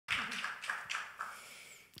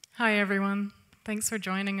Hi, everyone. Thanks for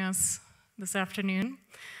joining us this afternoon.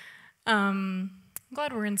 I'm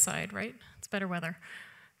glad we're inside, right? It's better weather.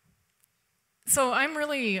 So I'm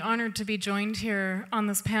really honored to be joined here on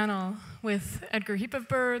this panel with Edgar Heap of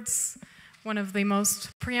Birds, one of the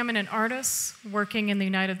most preeminent artists working in the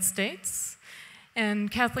United States,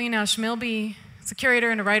 and Kathleen Ash-Milby, a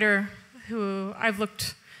curator and a writer who I've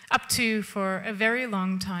looked up to for a very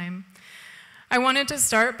long time. I wanted to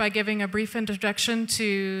start by giving a brief introduction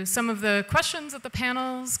to some of the questions that the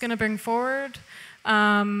panel is going to bring forward,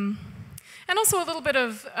 and also a little bit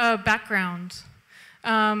of background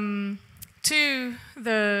to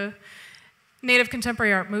the Native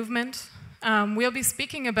Contemporary Art movement. We'll be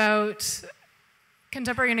speaking about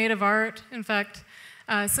contemporary Native art, in fact,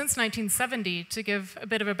 since 1970, to give a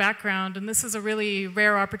bit of a background, and this is a really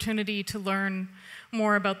rare opportunity to learn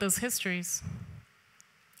more about those histories.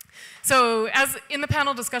 So, as in the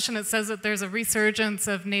panel discussion, it says that there's a resurgence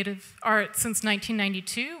of Native art since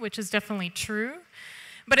 1992, which is definitely true.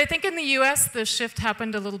 But I think in the US, the shift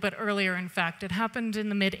happened a little bit earlier, in fact. It happened in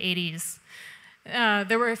the mid-'80s.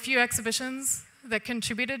 There were a few exhibitions that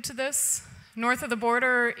contributed to this. North of the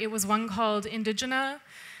border, it was one called Indigenous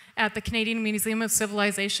at the Canadian Museum of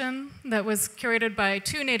Civilization that was curated by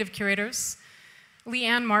two Native curators,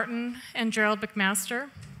 Leanne Martin and Gerald McMaster,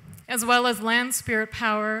 as well as Land Spirit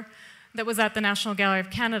Power that was at the National Gallery of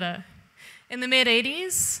Canada. In the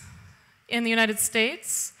mid-'80s, in the United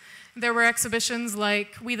States, there were exhibitions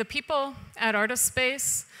like We the People at Artist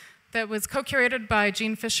Space that was co-curated by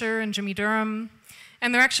Jean Fisher and Jimmy Durham,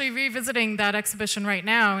 and they're actually revisiting that exhibition right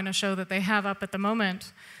now in a show that they have up at the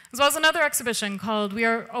moment, as well as another exhibition called We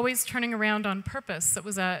Are Always Turning Around on Purpose that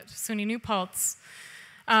was at SUNY New Paltz.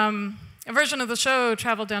 A version of the show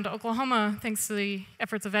traveled down to Oklahoma thanks to the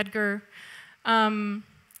efforts of Edgar.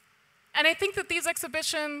 And I think that these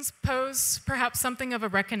exhibitions pose perhaps something of a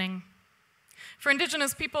reckoning. For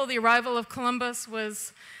Indigenous people, the arrival of Columbus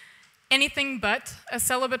was anything but a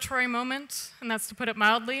celebratory moment, and that's to put it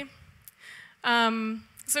mildly. So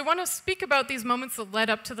I want to speak about these moments that led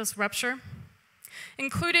up to this rupture,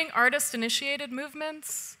 including artist-initiated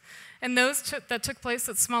movements, and those that took place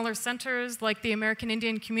at smaller centers like the American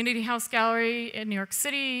Indian Community House Gallery in New York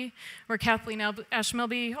City, where Kathleen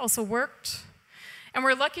Ash-Milby also worked. And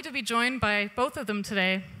we're lucky to be joined by both of them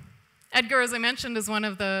today. Edgar, as I mentioned, is one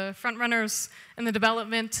of the frontrunners in the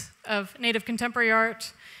development of Native contemporary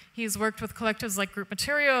art. He's worked with collectives like Group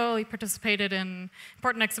Material. He participated in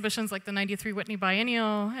important exhibitions like the '93 Whitney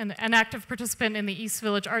Biennial, and an active participant in the East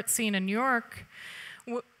Village art scene in New York,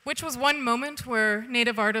 which was one moment where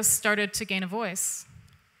Native artists started to gain a voice.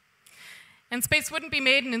 And space wouldn't be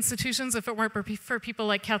made in institutions if it weren't for people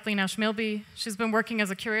like Kathleen Ash-Milby. She's been working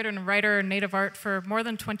as a curator and writer in Native art for more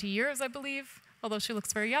than 20 years, I believe, although she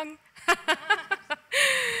looks very young.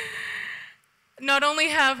 Not only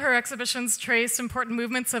have her exhibitions traced important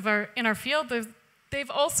movements in our field,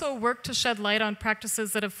 they've also worked to shed light on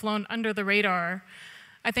practices that have flown under the radar.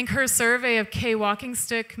 I think her survey of Kay Walking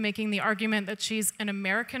Stick, making the argument that she's an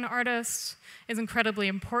American artist, is incredibly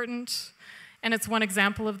important, and it's one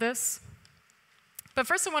example of this. But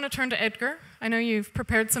first I want to turn to Edgar. I know you've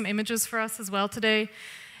prepared some images for us as well today,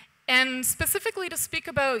 and specifically to speak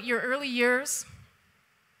about your early years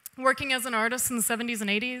working as an artist in the 70s and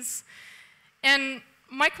 80s. And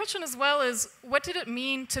my question as well is, what did it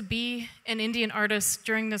mean to be an Indian artist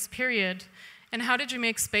during this period, and how did you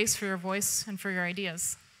make space for your voice and for your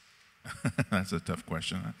ideas? That's a tough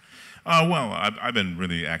question. Well, I've been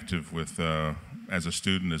really active with, as a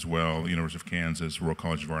student as well, University of Kansas, Royal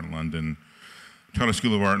College of Art in London, Charter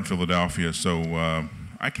School of Art in Philadelphia. So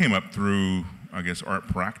I came up through, I guess, art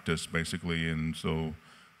practice, basically, and so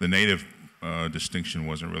the Native distinction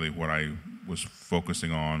wasn't really what I was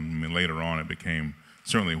focusing on. I mean, later on, it became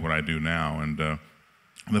certainly what I do now. And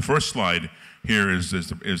the first slide here is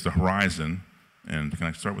the horizon. And can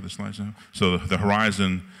I start with the slides now? So the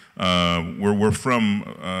horizon, we're from,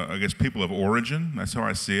 I guess, people of origin. That's how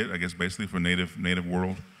I see it, I guess, basically for native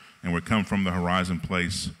world. And we come from the horizon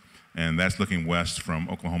place, and that's looking west from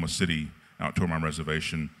Oklahoma City out toward my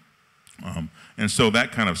reservation. And so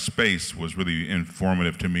that kind of space was really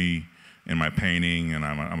informative to me in my painting, and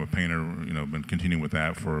I'm a painter, been continuing with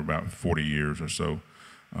that for about 40 years or so.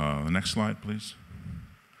 The next slide, please.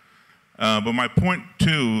 But my point,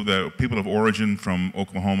 too, that people of origin from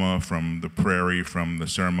Oklahoma, from the prairie, from the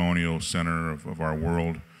ceremonial center of our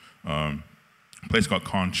world, a place called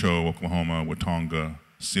Concho, Oklahoma, Watonga,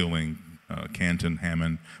 Sealing, Canton,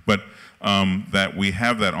 Hammond, but that we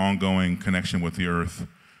have that ongoing connection with the earth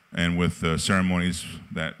and with the ceremonies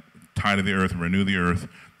that tie to the earth and renew the earth,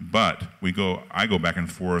 but I go back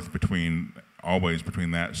and forth between always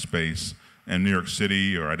between that space and New York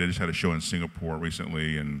City, or I just had a show in Singapore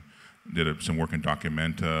recently and did some work in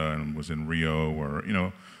Documenta and was in Rio, or,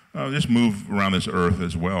 just move around this earth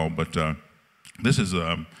as well. But this is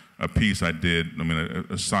a piece I did,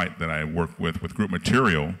 a site that I work with Group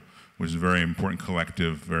Material, which is a very important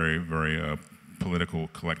collective, very, very political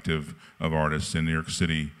collective of artists in New York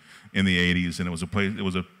City in the 80s, and it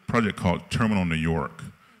was a project called Terminal New York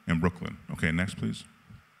in Brooklyn. Okay, next please.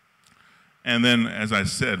 And then, as I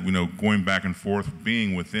said, going back and forth,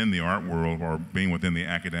 being within the art world or being within the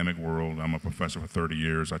academic world. I'm a professor for 30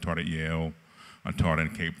 years. I taught at Yale. I taught in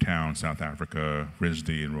Cape Town, South Africa,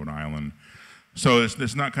 RISD in Rhode Island. So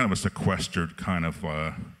it's not kind of a sequestered kind of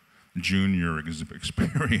junior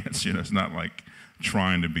experience. It's not like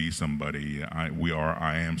trying to be somebody. I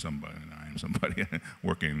am somebody, and I am somebody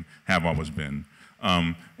working, have always been.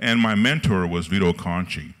 And my mentor was Vito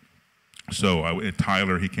Conchi. So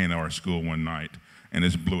Tyler, he came to our school one night and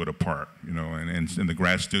just blew it apart, and the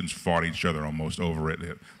grad students fought each other almost over it.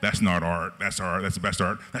 That's not art, that's art, that's the best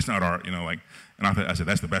art, that's not art, and I said,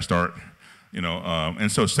 that's the best art, and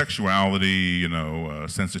so sexuality,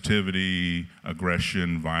 sensitivity,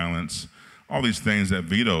 aggression, violence, all these things that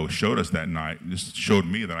Vito showed us that night just showed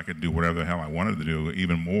me that I could do whatever the hell I wanted to do,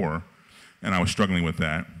 even more, and I was struggling with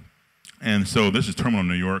that. And so this is Terminal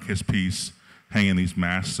New York, his piece, hanging these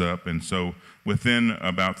masks up. And so within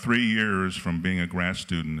about 3 years from being a grad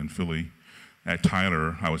student in Philly at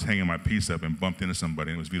Tyler, I was hanging my piece up and bumped into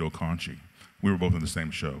somebody, and it was Vito Conchi. We were both in the same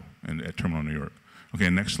show at Terminal New York. Okay,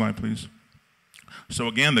 next slide, please. So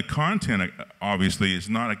again, the content, obviously, is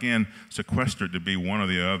not, again, sequestered to be one or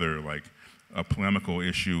the other, like a polemical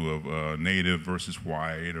issue of native versus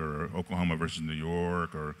white, or Oklahoma versus New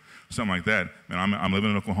York, or something like that. I'm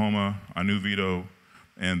living in Oklahoma. I knew Vito.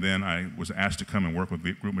 And then I was asked to come and work with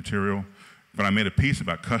Group Material, but I made a piece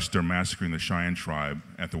about Custer massacring the Cheyenne tribe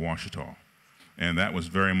at the Ouachita. And that was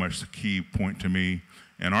very much the key point to me.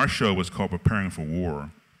 And our show was called Preparing for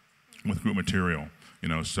War with Group Material.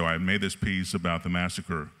 So I made this piece about the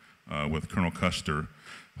massacre with Colonel Custer,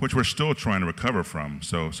 which we're still trying to recover from.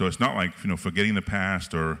 So it's not like, forgetting the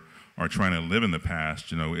past or trying to live in the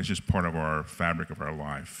past. It's just part of our fabric of our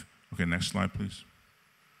life. Okay, next slide, please.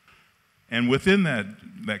 And within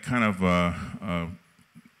that kind of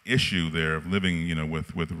issue there of living,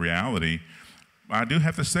 with reality, I do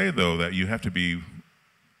have to say, though, that you have to be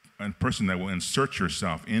a person that will insert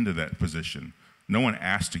yourself into that position. No one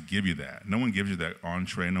asks to give you that. No one gives you that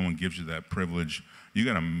entree. No one gives you that privilege. You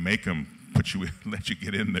got to make them let you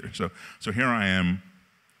get in there. So here I am,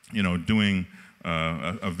 doing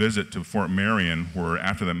a visit to Fort Marion, where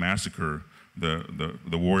after the massacre,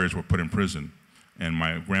 the warriors were put in prison. And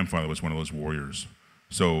my grandfather was one of those warriors.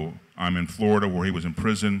 So I'm in Florida where he was in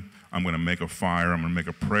prison. I'm going to make a fire. I'm going to make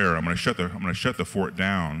a prayer. I'm going to shut the fort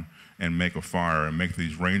down and make a fire and make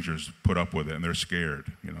these rangers put up with it, and they're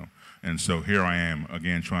scared, And so here I am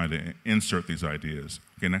again trying to insert these ideas.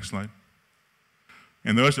 Okay, next slide.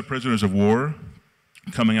 And those are prisoners of war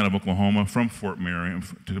coming out of Oklahoma from Fort Marion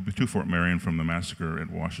to Fort Marion from the massacre at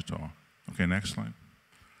Ouachita. Okay, next slide.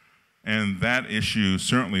 And that issue,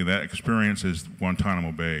 certainly that experience, is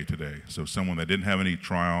Guantanamo Bay today. So someone that didn't have any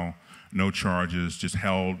trial, no charges, just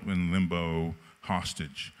held in limbo,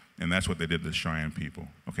 hostage. And that's what they did to the Cheyenne people.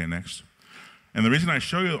 Okay, next. And the reason I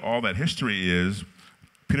show you all that history is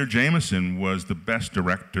Peter Jameson was the best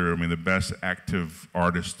director, the best active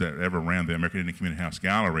artist that ever ran the American Indian Community House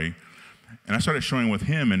Gallery. And I started showing with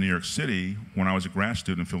him in New York City when I was a grad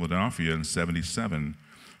student in Philadelphia in '77.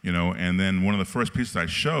 And then one of the first pieces I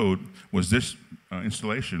showed was this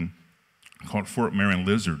installation called Fort Marion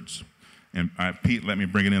Lizards. And Pete let me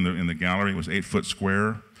bring it in the gallery. It was 8 foot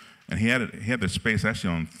square. And he had the space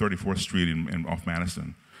actually on 34th Street in off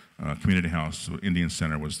Madison. Community House, Indian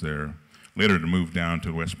Center was there. Later to move down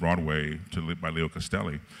to West Broadway by Leo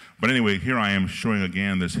Castelli. But anyway, here I am showing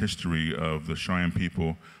again this history of the Cheyenne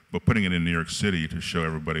people, but putting it in New York City to show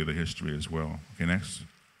everybody the history as well. Okay, next.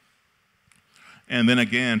 And then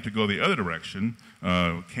again, to go the other direction,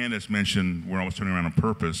 Candice mentioned Where I Was Turning Around on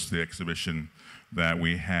Purpose, the exhibition that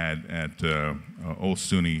we had at Old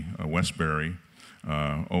SUNY Westbury,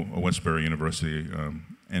 Westbury University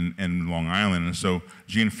in Long Island. And so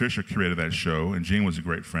Jean Fisher curated that show, and Jean was a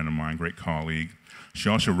great friend of mine, great colleague. She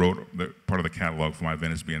also wrote part of the catalog for my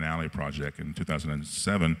Venice Biennale project in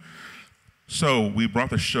 2007. So we brought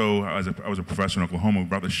the show, I was a professor in Oklahoma, we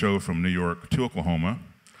brought the show from New York to Oklahoma.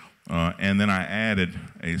 And then I added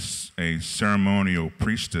a ceremonial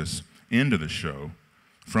priestess into the show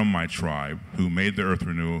from my tribe who made the earth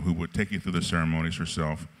renewal, who would take you through the ceremonies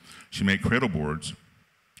herself. She made cradle boards,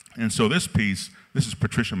 And so this piece, this is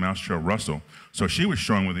Patricia Mousetrail Russell. So she was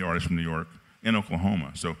showing with the artist from New York in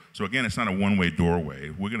Oklahoma. So again, it's not a one-way doorway.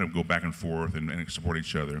 We're going to go back and forth and support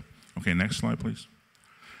each other. Okay, next slide, please.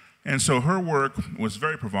 And so her work was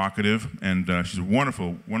very provocative, and she's a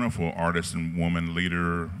wonderful, wonderful artist and woman,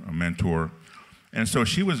 leader, a mentor. And so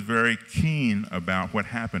she was very keen about what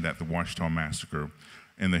happened at the Ouachita Massacre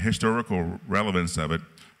and the historical relevance of it,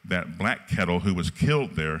 that Black Kettle, who was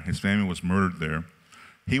killed there, his family was murdered there,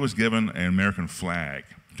 he was given an American flag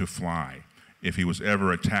to fly if he was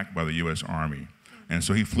ever attacked by the U.S. Army. And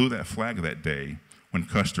so he flew that flag that day when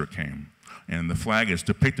Custer came. And the flag is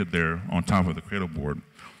depicted there on top of the cradle board.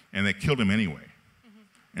 And they killed him anyway.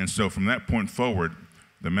 And so from that point forward,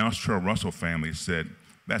 the Mousetrail Russell family said,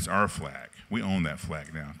 that's our flag. We own that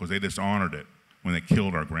flag now, because they dishonored it when they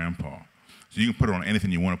killed our grandpa. So you can put it on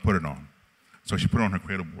anything you want to put it on. So she put it on her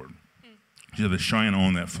cradle board. She said, the Cheyenne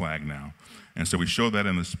own that flag now. And so we showed that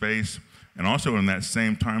in the space. And also in that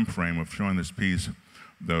same time frame of showing this piece,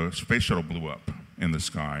 the space shuttle blew up in the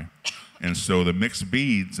sky. And so the mixed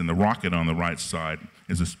beads and the rocket on the right side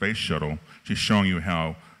is a space shuttle. She's showing you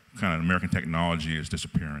how kind of American technology is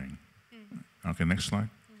disappearing. Okay, next slide.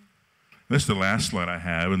 This is the last slide I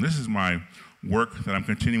have, and this is my work that I'm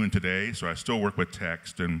continuing today. So I still work with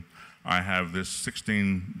text, and I have this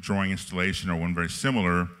 16 drawing installation, or one very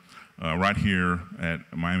similar, right here at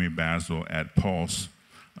Miami Basel at Pulse,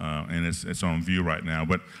 and it's on view right now.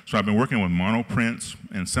 But so I've been working with monoprints,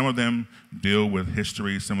 and some of them deal with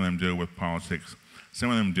history, some of them deal with politics, some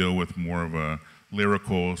of them deal with more of a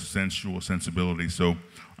lyrical, sensual sensibility. So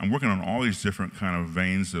I'm working on all these different kind of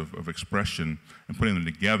veins of expression and putting them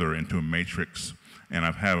together into a matrix. And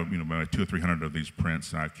I've had about 200 or 300 of these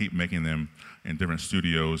prints, and I keep making them in different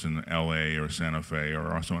studios in LA or Santa Fe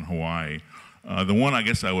or also in Hawaii. The one I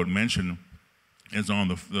guess I would mention is on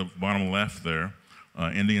the bottom left there,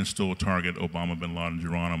 Indian Stool Target, Obama, Bin Laden,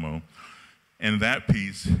 Geronimo. And that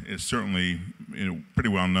piece is certainly pretty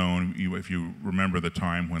well known if you remember the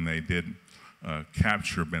time when they did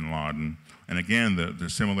capture Bin Laden. And again, the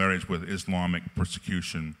similarities with Islamic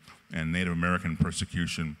persecution and Native American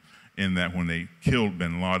persecution, in that when they killed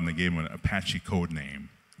Bin Laden, they gave him an Apache code name.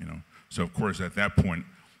 So of course, at that point,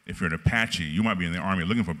 if you're an Apache, you might be in the army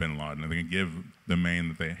looking for Bin Laden, and they can give the man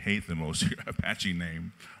that they hate the most Apache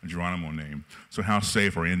name, a Geronimo name. So how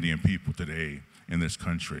safe are Indian people today in this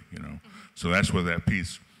country? So that's what that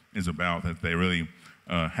piece is about, that they really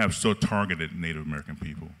have so targeted Native American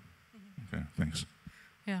people. Okay, thanks.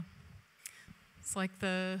 Yeah. It's like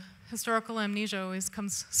the historical amnesia always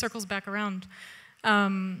circles back around.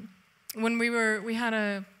 When we had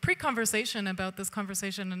a pre-conversation about this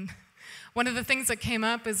conversation, and one of the things that came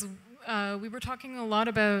up is we were talking a lot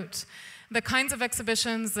about the kinds of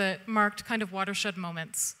exhibitions that marked kind of watershed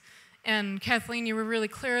moments. And Kathleen, you were really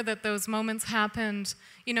clear that those moments happened,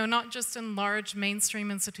 not just in large mainstream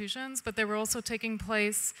institutions, but they were also taking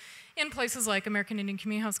place in places like American Indian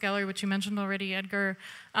Community House Gallery, which you mentioned already, Edgar.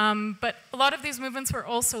 But a lot of these movements were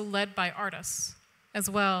also led by artists as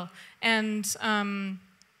well. And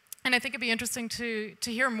I think it'd be interesting to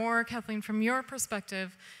hear more, Kathleen, from your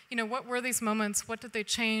perspective. What were these moments? What did they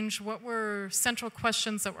change? What were central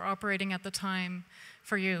questions that were operating at the time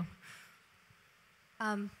for you?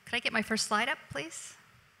 Could I get my first slide up, please?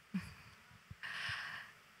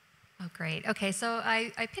 Oh, great. Okay, so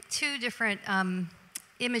I picked two different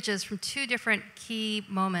images from two different key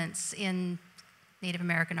moments in Native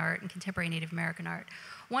American art and contemporary Native American art.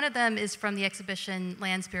 One of them is from the exhibition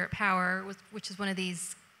Land, Spirit, Power, which is one of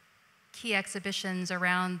these key exhibitions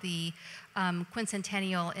around the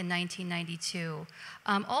quincentennial in 1992.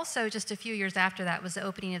 Also, just a few years after that was the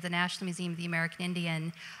opening of the National Museum of the American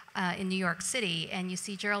Indian in New York City, and you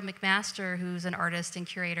see Gerald McMaster, who's an artist and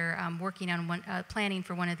curator, working on planning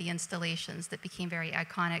for one of the installations that became very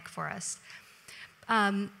iconic for us.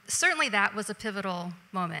 Certainly that was a pivotal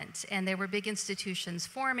moment, and there were big institutions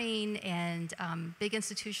forming, and big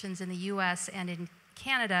institutions in the US and in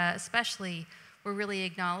Canada especially were really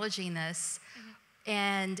acknowledging this.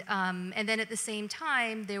 And then at the same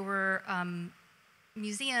time, there were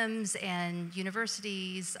museums and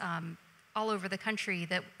universities all over the country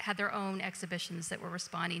that had their own exhibitions that were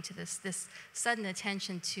responding to this sudden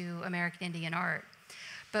attention to American Indian art.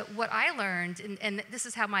 But what I learned, and this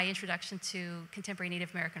is how my introduction to contemporary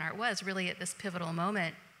Native American art was, really at this pivotal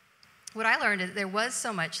moment, what I learned is that there was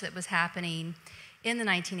so much that was happening in the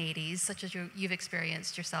 1980s, such as you've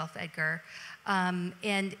experienced yourself, Edgar,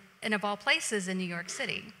 and of all places in New York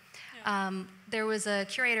City. Yeah. There was a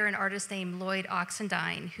curator and artist named Lloyd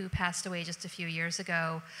Oxendine who passed away just a few years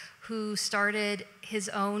ago, who started his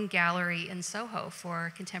own gallery in Soho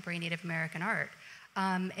for contemporary Native American art.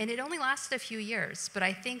 And it only lasted a few years, but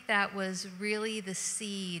I think that was really the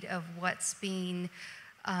seed of what's being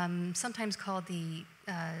sometimes called the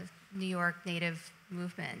New York Native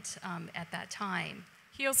movement at that time.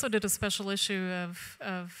 He also did a special issue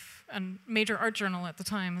of a major art journal at the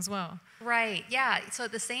time as well. Right, yeah. So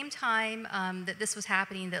at the same time that this was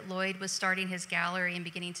happening, that Lloyd was starting his gallery and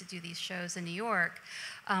beginning to do these shows in New York,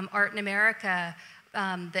 Art in America,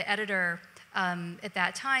 the editor at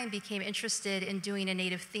that time became interested in doing a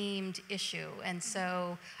Native-themed issue. And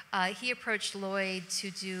so he approached Lloyd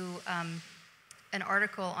to do an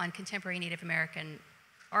article on contemporary Native American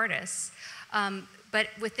artists, but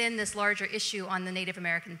within this larger issue on the Native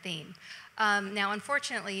American theme. Now,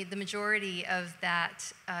 unfortunately, the majority of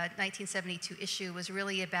that 1972 issue was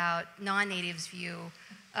really about non-natives' view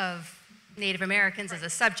of Native Americans as a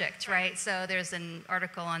subject, right? So there's an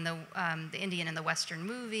article on the Indian in the Western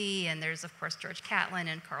movie, and there's, of course, George Catlin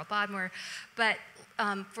and Carl Bodmer. But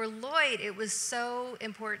for Lloyd, it was so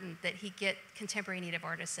important that he get contemporary Native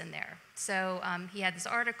artists in there. So he had this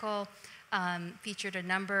article, featured a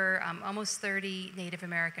number, almost 30 Native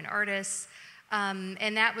American artists,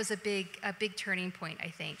 and that was a big turning point, I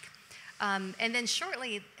think. And then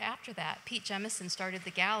shortly after that, Pete Jemison started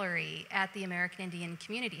the gallery at the American Indian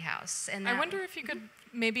Community House. And I wonder if you could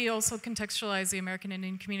maybe also contextualize the American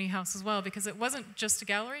Indian Community House as well, because it wasn't just a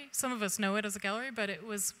gallery. Some of us know it as a gallery, but it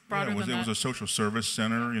was broader than that. It was a social service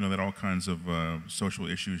center, that all kinds of social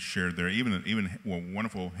issues shared there. Even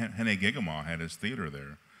wonderful Hene Gigamaw had his theater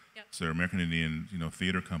there. Yep. So the American Indian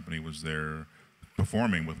Theater Company was there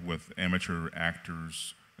performing with amateur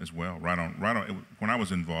actors as well. Right on. When I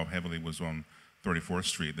was involved heavily, it was on 34th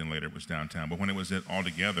Street. Then later it was downtown. But when it was all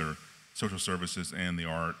together, social services and the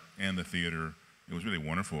art and the theater, it was really a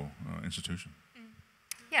wonderful institution.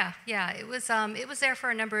 Yeah. It was there for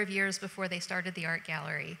a number of years before they started the art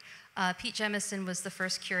gallery. Pete Jemison was the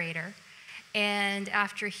first curator, and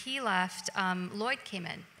after he left, Lloyd came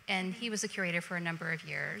in. And he was a curator for a number of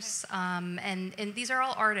years. And these are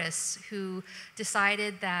all artists who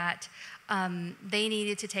decided that they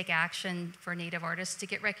needed to take action for Native artists to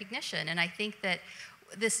get recognition. And I think that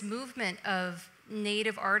this movement of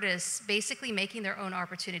Native artists basically making their own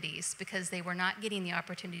opportunities because they were not getting the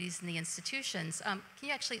opportunities in the institutions. Can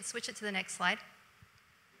you actually switch it to the next slide?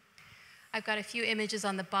 I've got a few images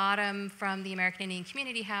on the bottom from the American Indian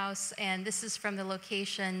Community House, and this is from the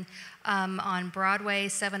location on Broadway,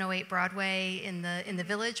 708 Broadway in the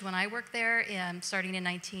Village when I worked there, starting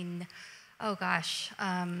in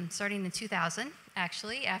starting in 2000,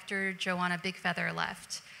 actually, after Joanna Bigfeather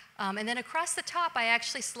left. And then across the top, I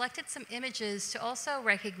actually selected some images to also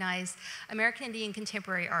recognize American Indian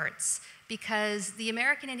contemporary arts, because the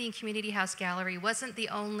American Indian Community House Gallery wasn't the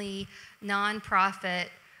only nonprofit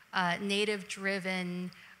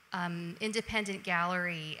Native-driven, independent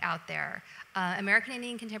gallery out there. American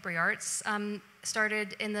Indian Contemporary Arts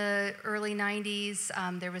started in the early 90s.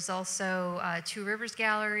 There was also Two Rivers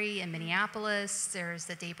Gallery in Minneapolis. There's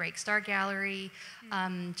the Daybreak Star Gallery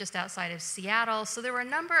just outside of Seattle. So there were a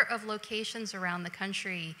number of locations around the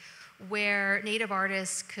country where Native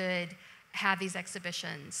artists could have these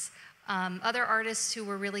exhibitions. Other artists who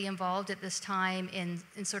were really involved at this time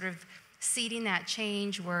in sort of seeding that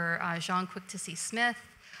change were Jean Quick-to-See Smith,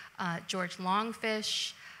 George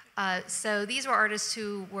Longfish. So these were artists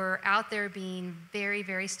who were out there being very,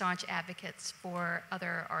 very staunch advocates for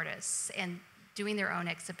other artists and doing their own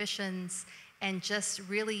exhibitions and just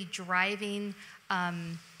really driving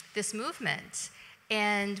this movement.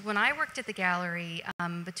 And when I worked at the gallery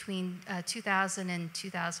between 2000 and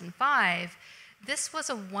 2005, this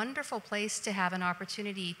was a wonderful place to have an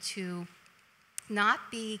opportunity to not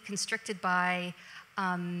be constricted by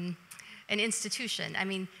an institution. I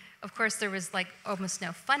mean, of course, there was like almost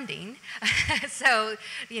no funding, so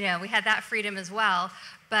we had that freedom as well.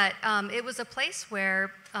 But it was a place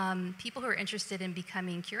where people who are interested in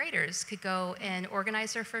becoming curators could go and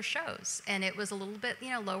organize their first shows, and it was a little bit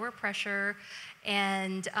lower pressure,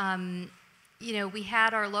 and we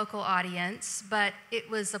had our local audience, but it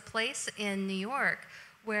was a place in New York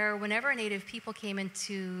where whenever Native people came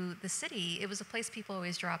into the city, it was a place people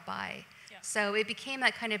always dropped by. Yeah. So it became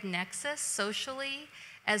that kind of nexus socially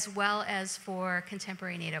as well as for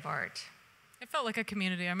contemporary Native art. It felt like a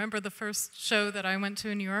community. I remember the first show that I went to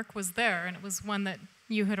in New York was there, and it was one that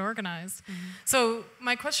you had organized. Mm-hmm. So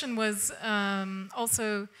my question was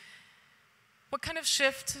also, what kind of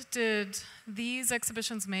shift did these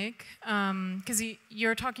exhibitions make? Because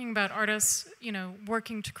you're talking about artists,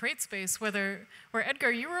 working to create space. Where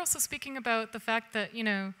Edgar, you were also speaking about the fact that,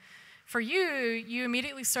 for you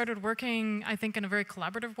immediately started working, I think, in a very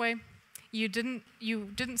collaborative way you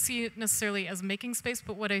didn't see it necessarily as making space,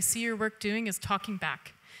 but what I see your work doing is talking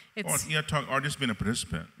back. Or just being a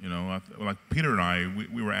participant. You know, like Peter and I,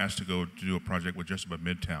 we were asked to go to do a project with Just Above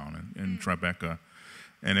Midtown in Tribeca,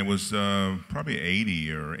 and it was probably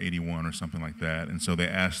 80 or 81 or something like that. And so they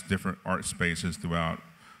asked different art spaces throughout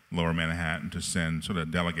Lower Manhattan to send sort of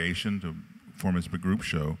a delegation to form this big group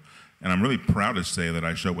show. And I'm really proud to say that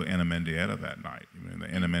I showed with Anna Mendieta that night. I mean,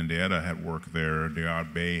 Anna Mendieta had worked there,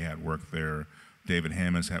 Deod Bay had worked there, David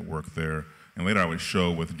Hammonds had worked there, and later I would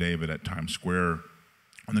show with David at Times Square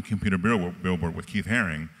on the computer billboard with Keith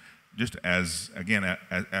Haring, just as, again,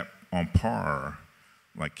 on par,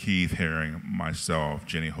 like Keith Haring, myself,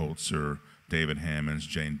 Jenny Holzer, David Hammonds,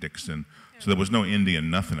 Jane Dixon. So there was no Indian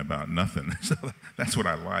nothing about nothing. So that's what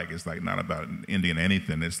I like. It's like not about Indian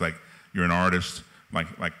anything. It's like you're an artist, like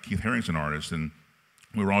Keith Haring's an artist, and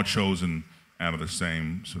we were all chosen out of the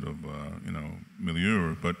same sort of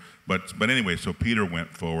milieu. But anyway, so Peter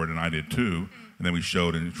went forward, and I did too, and then we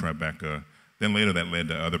showed in Tribeca. Then later that led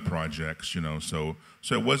to other projects, you know. So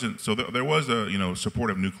it wasn't. So there was a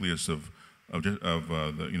supportive nucleus of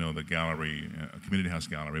the gallery, community house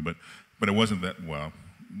gallery, but it wasn't that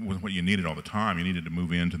wasn't what you needed all the time. You needed to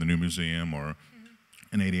move into the new museum, or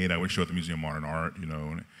in '88 I would show at the Museum of Modern Art. You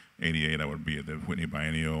know, in '88 I would be at the Whitney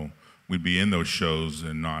Biennial. We'd be in those shows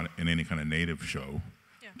and not in any kind of native show,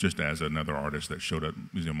 just as another artist that showed at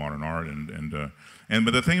Museum of Modern Art.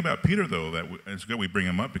 But the thing about Peter, though, that it's good we bring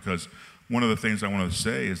him up, because one of the things I wanted to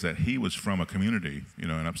say is that he was from a community, you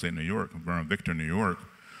know, in upstate New York, around Victor, New York,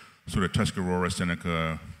 sort of Tuscarora,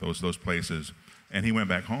 Seneca, those places, and he went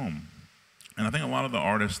back home. And I think a lot of the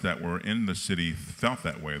artists that were in the city felt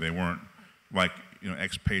that way. They weren't like,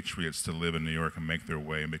 expatriates to live in New York and make their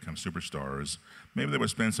way and become superstars. Maybe they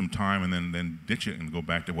would spend some time and then ditch it and go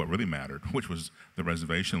back to what really mattered, which was the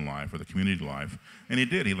reservation life or the community life. And he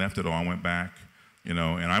did. He left it all and went back, and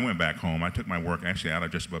I went back home. I took my work actually out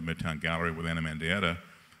of Just Above Midtown Gallery with Anna Mendieta,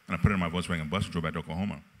 and I put it in my Volkswagen bus and drove back to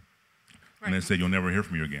Oklahoma. Right. And they said, "You'll never hear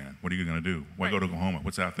from you again. What are you going to do? Why go to Oklahoma?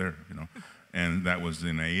 What's out there?" And that was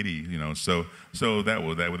in '80, So they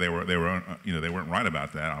weren't right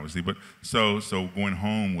about that, obviously. But so going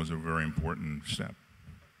home was a very important step.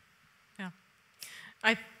 Yeah,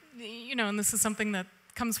 and this is something that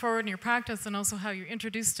comes forward in your practice, and also how you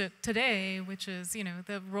introduced it today, which is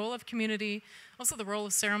the role of community, also the role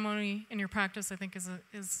of ceremony in your practice. I think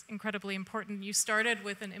is incredibly important. You started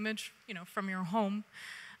with an image, from your home.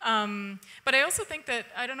 But I also think that,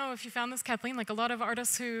 I don't know if you found this, Kathleen, like a lot of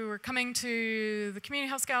artists who were coming to the Community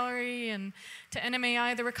House Gallery and to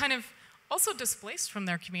NMAI, they were kind of also displaced from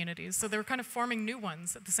their communities, so they were kind of forming new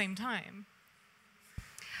ones at the same time.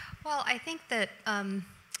 Well, I think that,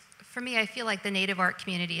 for me, I feel like the Native art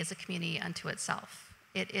community is a community unto itself.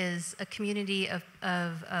 It is a community of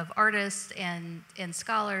artists and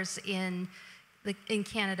scholars in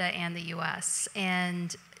Canada and the US.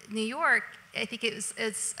 And New York, I think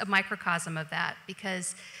it's a microcosm of that,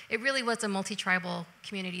 because it really was a multi-tribal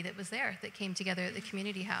community that was there, that came together at the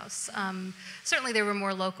community house. Certainly there's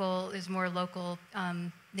more local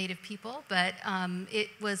Native people, but it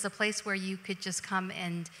was a place where you could just come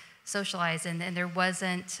and socialize, and there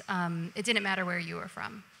wasn't, it didn't matter where you were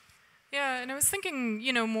from. Yeah, and I was thinking,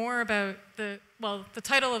 more about the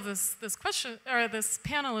title of this question, or this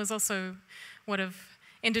panel, is also what of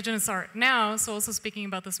Indigenous Art Now, so also speaking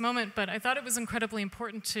about this moment, but I thought it was incredibly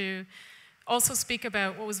important to also speak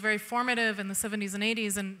about what was very formative in the 70s and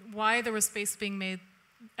 80s and why there was space being made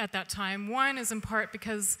at that time. One is in part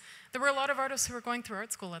because there were a lot of artists who were going through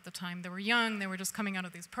art school at the time. They were young, they were just coming out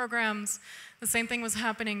of these programs. The same thing was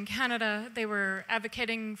happening in Canada. They were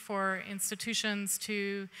advocating for institutions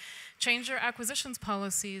to change their acquisitions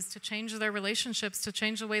policies, to change their relationships, to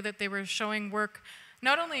change the way that they were showing work,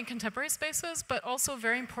 not only in contemporary spaces, but also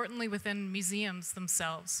very importantly within museums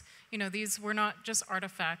themselves. These were not just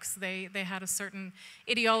artifacts. They had a certain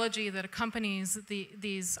ideology that accompanies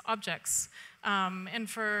these objects. And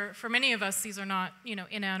for many of us, these are not,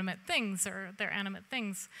 inanimate things, or they're animate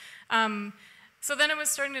things. So then I was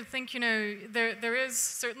starting to think, there is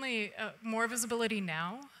certainly more visibility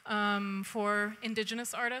now for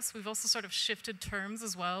Indigenous artists. We've also sort of shifted terms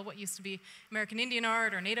as well. What used to be American Indian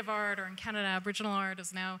art or Native art, or in Canada, Aboriginal art,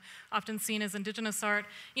 is now often seen as Indigenous art.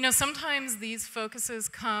 Sometimes these focuses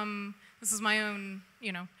come, this is my own,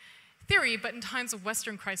 theory, but in times of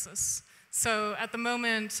Western crisis. So at the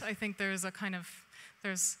moment, I think there's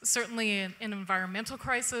certainly an environmental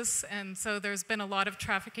crisis, and so there's been a lot of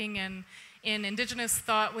trafficking in Indigenous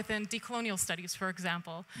thought within decolonial studies, for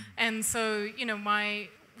example. And so,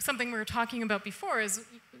 something we were talking about before is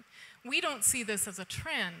we don't see this as a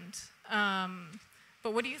trend,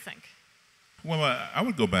 but what do you think? Well, I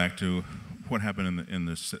would go back to what happened in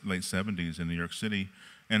the late 70s in New York City,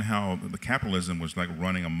 and how the capitalism was like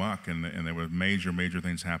running amok, and there were major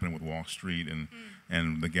things happening with Wall Street,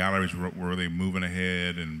 and the galleries were really moving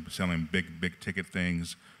ahead and selling big ticket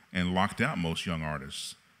things, and locked out most young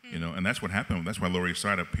artists. You know, and that's what happened. That's why Lower East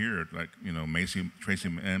Side appeared, like, you know,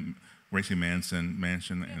 Tracy Manson,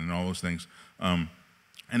 and all those things. And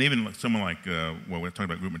even someone like, well, we're talking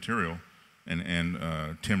about group material,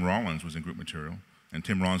 and Tim Rollins was in group material, and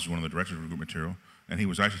Tim Rollins was one of the directors of group material, and he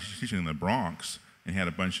was actually teaching in the Bronx, and he had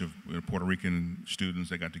a bunch of Puerto Rican students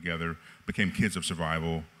that got together, became Kids of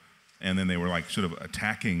Survival, and then they were like sort of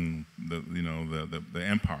attacking the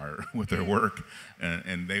empire with their work,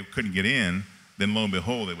 and they couldn't get in. Then lo and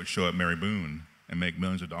behold, they would show up Mary Boone and make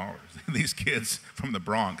millions of dollars. These kids from the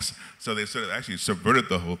Bronx, so they sort of actually subverted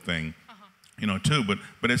the whole thing, you know, too.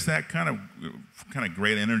 But it's that kind of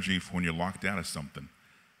great energy for when you're locked out of something,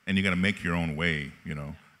 and you got to make your own way, you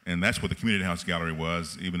know. And that's what the Community House Gallery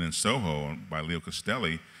was, even in Soho by Leo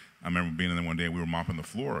Castelli. I remember being in there one day, we were mopping the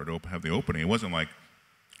floor to have the opening. It wasn't like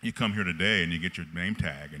you come here today and you get your name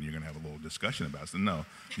tag and you're going to have a little discussion about it. So no,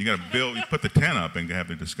 you got to build, you put the tent up and have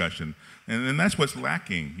the discussion. And that's what's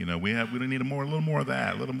lacking. You know, we need a little more of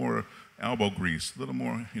that, a little more elbow grease, a little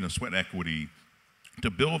more, you know, sweat equity to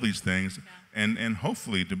build these things, and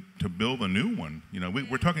hopefully to build a new one. You know,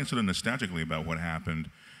 we're talking sort of nostalgically about what happened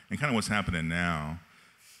and kind of what's happening now.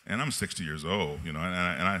 And I'm 60 years old, you know,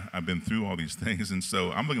 and I've been through all these things, and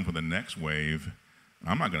so I'm looking for the next wave.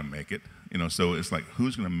 I'm not going to make it, you know, so it's like,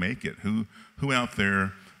 who's going to make it? Who out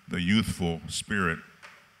there, the youthful spirit,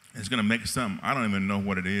 is going to make something? I don't even know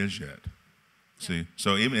what it is yet. See,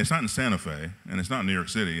 so even it's not in Santa Fe, and it's not in New York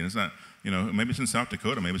City, and it's not, you know, maybe it's in South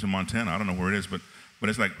Dakota, maybe it's in Montana, I don't know where it is, but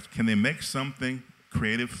it's like, can they make something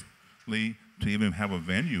creatively to even have a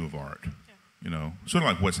venue of art? You know, sort of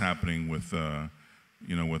like what's happening with,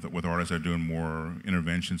 you know, with artists that are doing more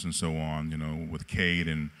interventions and so on, you know, with Cade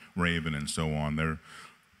and Raven and so on. They're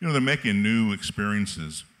making new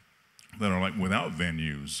experiences that are like without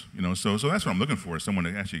venues, you know. So that's what I'm looking for, is someone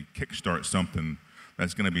to actually kickstart something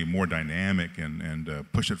that's going to be more dynamic and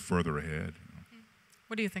push it further ahead. You know.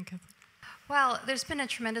 What do you think, Kathleen? Well, there's been a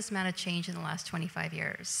tremendous amount of change in the last 25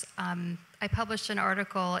 years. I published an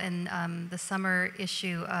article in the summer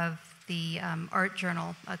issue of the Art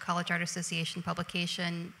Journal, a College Art Association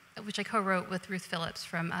publication, which I co-wrote with Ruth Phillips,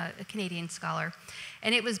 from a Canadian scholar.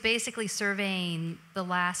 And it was basically surveying the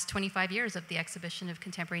last 25 years of the exhibition of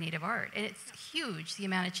contemporary Native art. And it's huge, the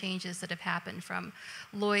amount of changes that have happened from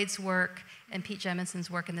Lloyd's work and Pete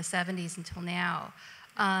Jemison's work in the 70s until now.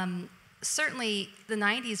 Certainly, the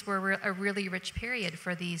 90s were a really rich period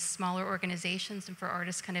for these smaller organizations and for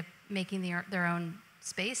artists kind of making their own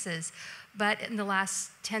spaces. But in the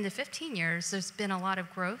last 10 to 15 years, there's been a lot of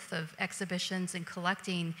growth of exhibitions and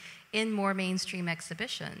collecting in more mainstream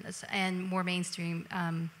exhibitions and more mainstream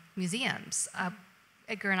museums.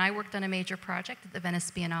 Edgar and I worked on a major project at the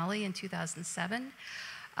Venice Biennale in 2007.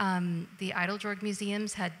 The Eiteljorg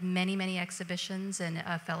Museums had many exhibitions and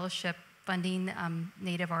a fellowship funding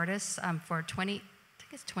Native artists for 20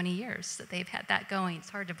 years that they've had that going. It's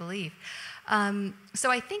hard to believe.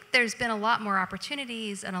 So I think there's been a lot more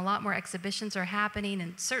opportunities and a lot more exhibitions are happening,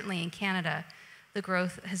 and certainly in Canada, the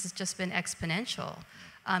growth has just been exponential.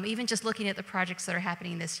 Even just looking at the projects that are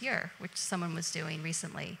happening this year, which someone was doing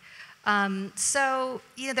recently. So,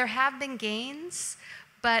 you know, there have been gains,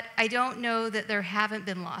 but I don't know that there haven't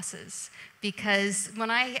been losses, because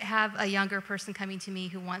when I have a younger person coming to me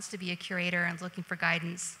who wants to be a curator and is looking for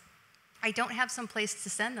guidance, I don't have some place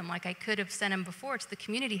to send them like I could have sent them before to the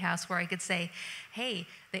community house, where I could say, hey,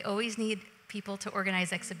 they always need people to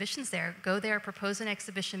organize exhibitions there. Go there, propose an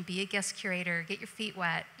exhibition, be a guest curator, get your feet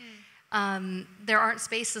wet. There aren't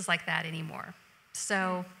spaces like that anymore.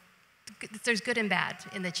 So there's good and bad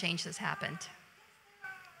in the change that's happened.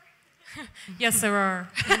 Yes, there are.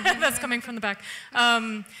 That's coming from the back.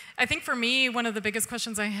 I think for me, one of the biggest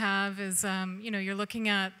questions I have is, you know, you're looking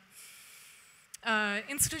at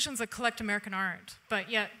institutions that collect American art, but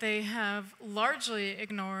yet they have largely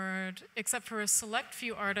ignored, except for a select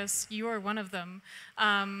few artists, you are one of them,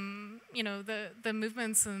 you know, the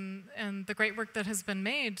movements and the great work that has been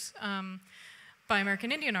made by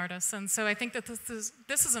American Indian artists. And so I think that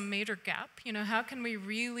this is a major gap. You know, how can we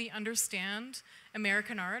really understand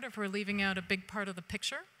American art if we're leaving out a big part of the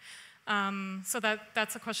picture? So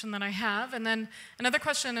that's a question that I have. And then another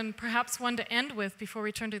question, and perhaps one to end with before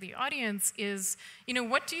we turn to the audience, is, you know,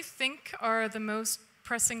 what do you think are the most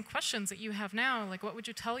pressing questions that you have now? Like, what would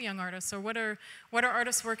you tell young artists, or what are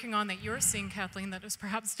artists working on that you're seeing, Kathleen, that is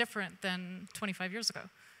perhaps different than 25 years ago?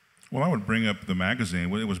 Well, I would bring up the magazine.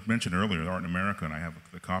 Well, it was mentioned earlier, Art in America, and I have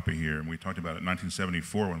the copy here. And we talked about it in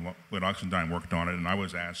 1974 when Lloyd Oxendine worked on it, and I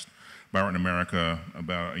was asked by Art in America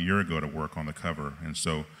about a year ago to work on the cover. And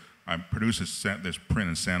so I produced this print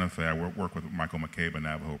in Santa Fe. I work with Michael McCabe, a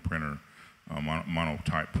Navajo printer,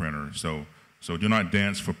 monotype printer. So Do Not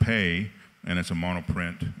Dance for Pay, and it's a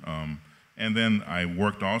monoprint. And then I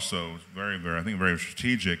worked also very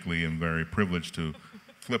strategically and very privileged to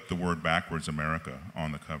flip the word backwards, America,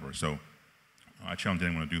 on the cover. So I challenge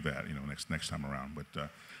anyone to do that, next time around. But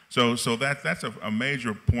so that's a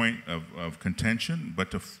major point of contention.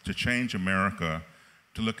 But to change America,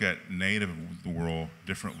 to look at Native the world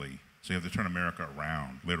differently, so you have to turn America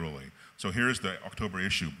around, literally. So here's the October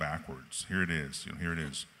issue backwards. Here it is. Here it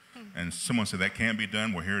is. And someone said that can't be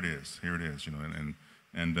done. Well, here it is. Here it is.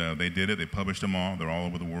 And they did it. They published them all. They're all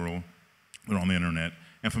over the world. They're on the internet.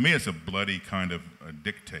 And for me, it's a bloody kind of a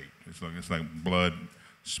dictate. It's like blood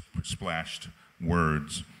splashed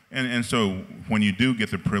words. And so when you do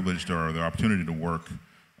get the privilege or the opportunity to work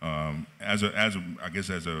in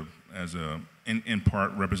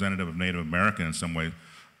part representative of Native American in some way,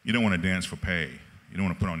 you don't want to dance for pay. You don't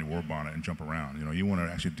want to put on your war bonnet and jump around. You want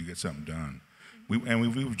to actually get something done.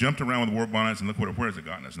 We've jumped around with war bonnets, and look where has it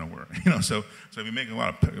gotten us? Nowhere. So we make a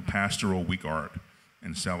lot of pastoral weak art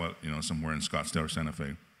and sell it, somewhere in Scottsdale or Santa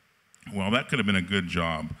Fe. Well, that could have been a good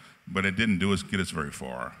job, but it didn't get us very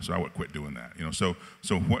far. So I would quit doing that. So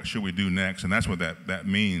what should we do next? And that's what that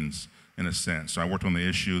means in a sense. So I worked on the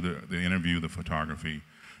issue, the interview, the photography,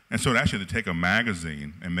 and so actually to take a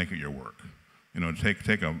magazine and make it your work. Take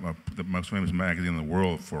the most famous magazine in the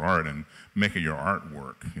world for art and make it your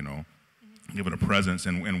artwork. Give it a presence.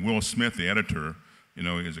 And Will Smith, the editor,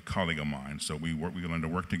 is a colleague of mine. So we learned to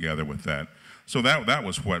work together with that. So that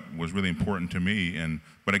was what was really important to me.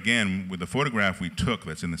 But again, with the photograph we took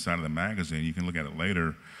that's in the side of the magazine, you can look at it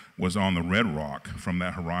later, was on the red rock from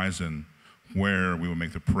that horizon where we would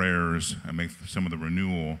make the prayers and make some of the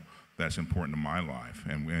renewal that's important to my life.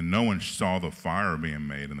 And no one saw the fire being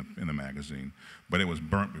made in the magazine, but it was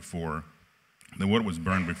burnt before. The wood was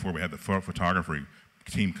burned before we had the photography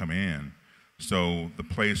team come in. So the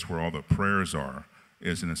place where all the prayers are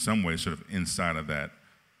is in some way sort of inside of that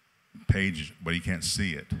page, but you can't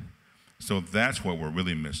see it. So that's what we're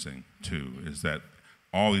really missing too, is that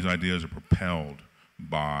all these ideas are propelled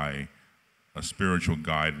by a spiritual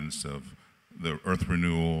guidance of the earth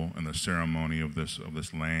renewal and the ceremony of this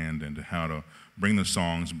land, and how to bring the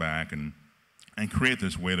songs back and create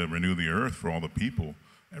this way to renew the earth for all the people,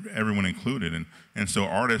 everyone included. And so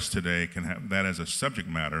artists today can have that as a subject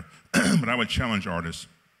matter, but I would challenge artists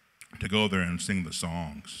to go there and sing the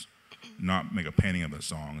songs, not make a painting of the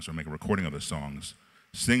songs or make a recording of the songs.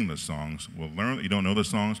 Sing the songs. You don't know the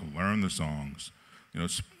songs, learn the songs.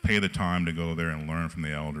 Pay the time to go there and learn from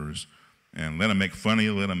the elders. And let them make fun of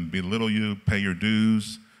you, let them belittle you, pay your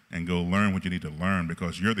dues, and go learn what you need to learn,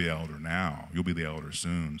 because you're the elder now. You'll be the elder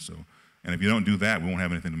soon. And if you don't do that, we won't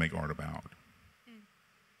have anything to make art about.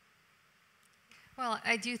 Well,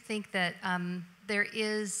 I do think that there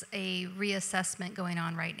is a reassessment going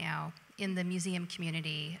on right now in the museum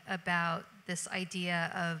community about this idea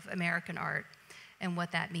of American art and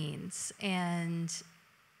what that means, and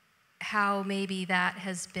how maybe that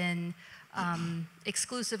has been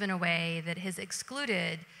exclusive in a way that has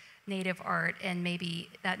excluded Native art, and maybe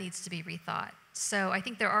that needs to be rethought. So I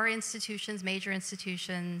think there are institutions, major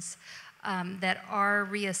institutions, that are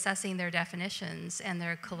reassessing their definitions and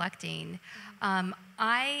they're collecting.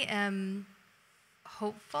 I am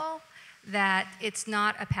hopeful that it's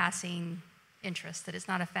not a passing interest, that it's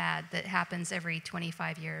not a fad that happens every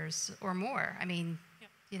 25 years or more. I mean,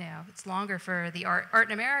 it's longer for the art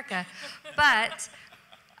in America, but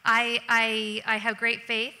I have great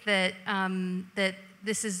faith that that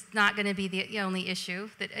this is not going to be the only issue,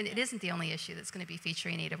 and it isn't the only issue that's going to be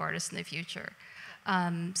featuring Native artists in the future.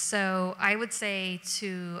 So I would say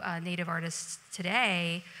to Native artists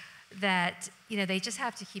today that they just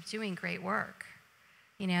have to keep doing great work.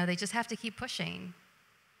 They just have to keep pushing.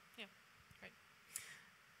 Yeah,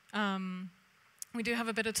 great. We do have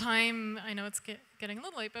a bit of time. I know it's getting a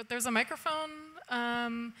little late, but there's a microphone.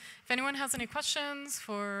 If anyone has any questions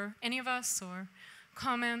for any of us or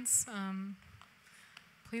comments,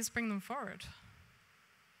 please bring them forward.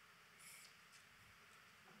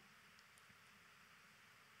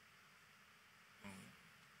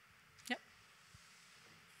 Yep.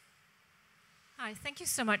 Hi, thank you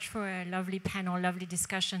so much for a lovely panel, lovely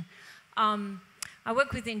discussion. I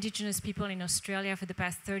work with Indigenous people in Australia for the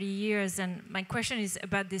past 30 years, and my question is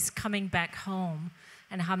about this coming back home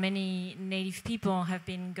and how many Native people have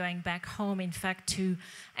been going back home, in fact, to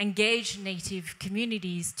engage Native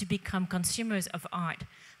communities to become consumers of art,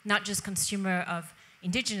 not just consumer of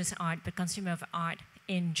Indigenous art, but consumer of art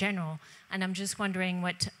in general. And I'm just wondering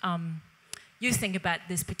what you think about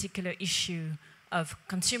this particular issue of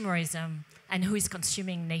consumerism and who is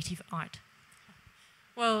consuming Native art.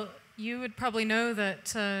 Well, you would probably know that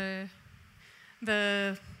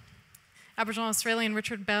the Aboriginal Australian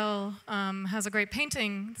Richard Bell has a great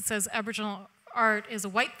painting that says Aboriginal art is a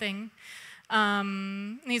white thing.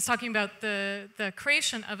 And he's talking about the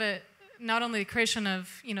creation of it, not only the creation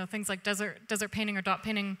of things like desert painting or dot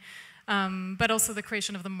painting, but also the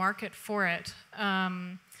creation of the market for it.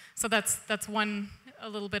 So that's one a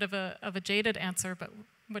little bit of a jaded answer, but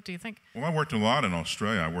what do you think? Well, I worked a lot in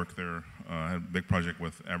Australia. I worked there. I had a big project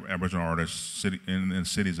with Aboriginal artists in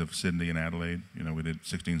cities of Sydney and Adelaide. We did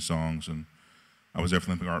 16 songs, and I was there for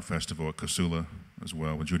the Olympic Art Festival at Casula as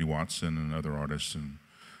well with Judy Watson and other artists, and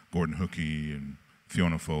Gordon Hookey and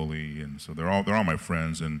Fiona Foley, and so they're all my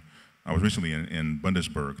friends. And I was recently in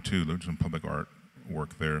Bundesberg too. There's some public art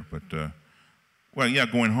work there, but well, yeah,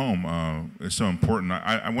 going home is so important.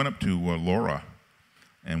 I went up to Laura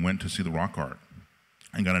and went to see the rock art,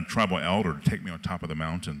 and got a tribal elder to take me on top of the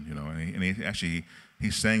mountain, and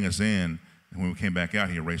he sang us in, and when we came back out,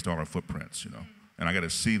 he erased all our footprints, and I got to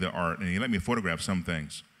see the art, and he let me photograph some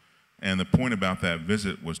things. And the point about that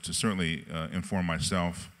visit was to certainly inform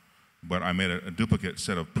myself, but I made a duplicate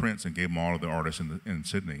set of prints and gave them all to the artists in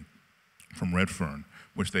Sydney from Redfern,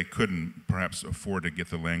 which they couldn't perhaps afford to get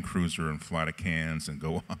the Land Cruiser and fly to Cairns and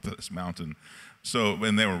go up this mountain. So,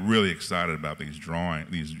 and they were really excited about these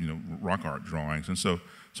rock art drawings. And so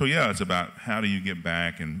yeah, it's about how do you get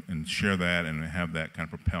back and share that and have that kind of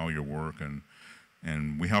propel your work,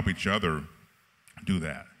 and we help each other do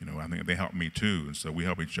that. I think they help me too, and so we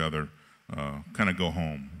help each other kind of go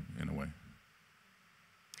home in a way.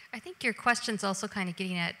 I think your question's also kind of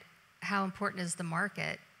getting at how important is the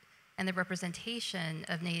market and the representation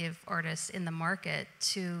of Native artists in the market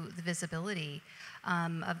to the visibility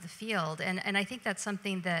of the field. And I think that's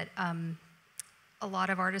something that a lot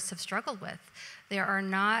of artists have struggled with. There are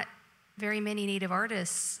not very many Native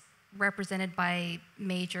artists represented by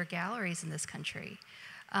major galleries in this country.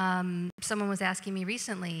 Someone was asking me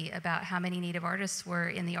recently about how many Native artists were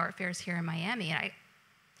in the art fairs here in Miami, and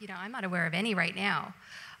I'm not aware of any right now.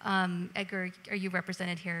 Edgar, are you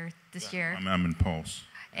represented here this year? I'm in Pulse.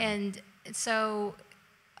 And so,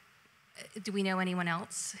 do we know anyone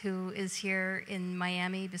else who is here in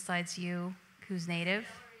Miami besides you who's Native?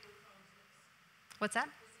 What's that?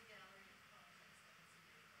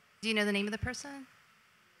 Do you know the name of the person?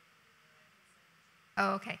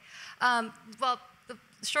 Oh, okay. Well, the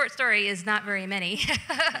short story is not very many.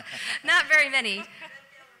 Not very many.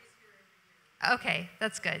 Okay,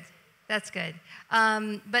 that's good. That's good.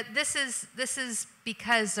 But this is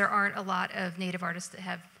because there aren't a lot of Native artists that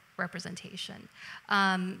have representation.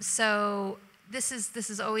 So this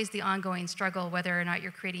is always the ongoing struggle, whether or not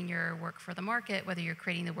you're creating your work for the market, whether you're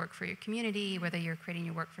creating the work for your community, whether you're creating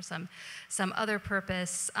your work for some other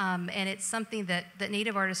purpose. And it's something that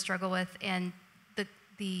Native artists struggle with, and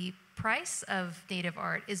the price of Native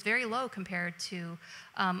art is very low compared to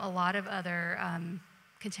a lot of other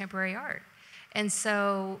contemporary art. And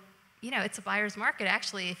so, it's a buyer's market,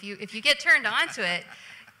 actually. If you get turned on to it,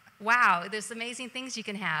 wow, there's amazing things you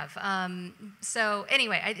can have. So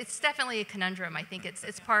anyway, it's definitely a conundrum. I think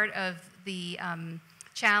it's part of the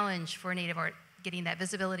challenge for Native art, getting that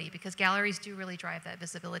visibility, because galleries do really drive that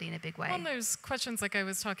visibility in a big way. Well, there's questions like I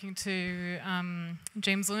was talking to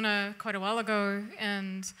James Luna quite a while ago,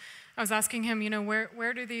 and I was asking him,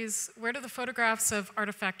 where do the photographs of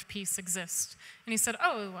artifact piece exist? And he said,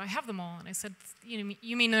 oh, I have them all. And I said,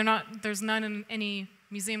 you mean there's none in any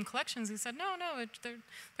museum collections? He said, no,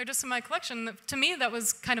 they're just in my collection. To me, that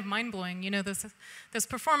was kind of mind-blowing. This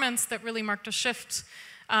performance that really marked a shift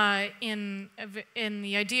in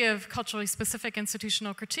the idea of culturally specific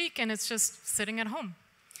institutional critique, and it's just sitting at home.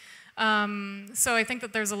 So I think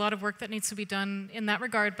that there's a lot of work that needs to be done in that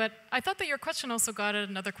regard. But I thought that your question also got at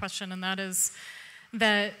another question, and that is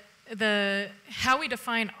that how we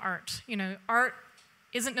define art. Art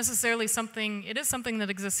isn't necessarily something. It is something that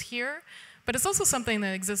exists here, but it's also something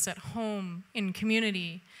that exists at home in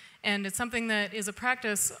community, and it's something that is a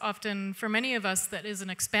practice often for many of us that is an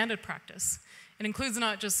expanded practice. It includes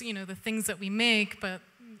not just the things that we make, but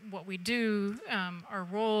what we do, our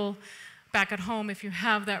role back at home if you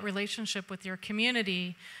have that relationship with your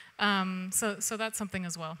community. So that's something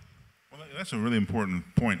as well. Well, that's a really important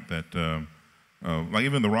point that, like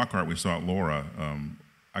even the rock art we saw at Laura,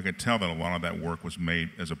 I could tell that a lot of that work was made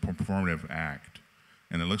as a performative act.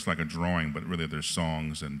 and it looks like a drawing, but really there's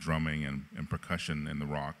songs and drumming and percussion in the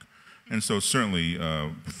rock. And so certainly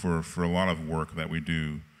for a lot of work that we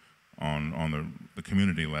do on the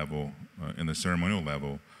community level, in the ceremonial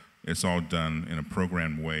level, it's all done in a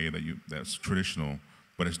programmed way that's traditional,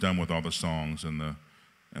 but it's done with all the songs and the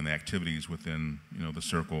activities within the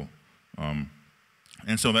circle.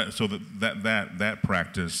 And so that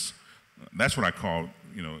practice, that's what I call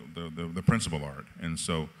the principal art.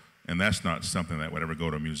 And that's not something that would ever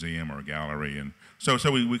go to a museum or a gallery. And so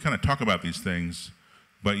we kind of talk about these things,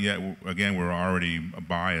 but yet again we're already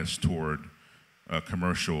biased toward a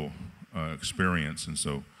commercial experience, and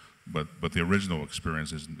so but the original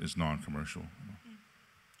experience is non-commercial.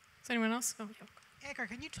 Is anyone else? Oh. Edgar,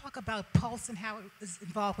 can you talk about Pulse and how it is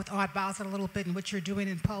involved with Art Basel a little bit, and what you're doing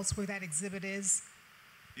in Pulse, where that exhibit is?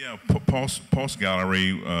 Yeah, Pulse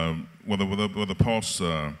Gallery. The Pulse,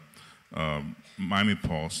 Miami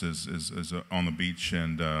Pulse is on the beach,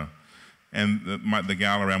 and the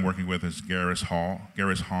gallery I'm working with is Garris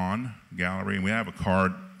Hahn Gallery, and we have a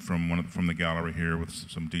card from the gallery here with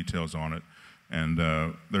some details on it. And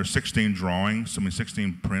there's 16 drawings,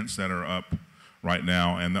 16 prints that are up right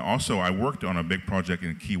now. And also I worked on a big project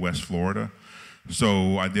in Key West, Florida.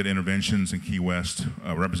 So I did interventions in Key West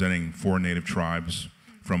representing 4 native tribes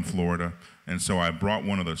from Florida. And so I brought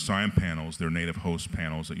one of the sign panels, they're native host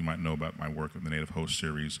panels that you might know about my work in the native host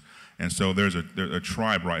series. And so there's a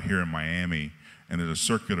tribe right here in Miami, and there's a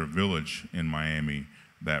circular village in Miami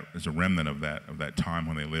that is a remnant of that time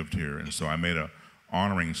when they lived here. And so I made a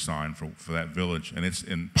honoring sign for that village, and it's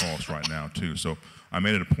in Pulse right now too. So I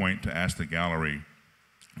made it a point to ask the gallery.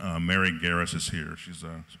 Mary Garris is here. She's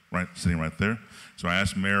sitting right there. So I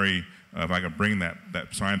asked Mary if I could bring that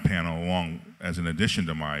sign panel along as an addition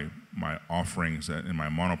to my offerings in my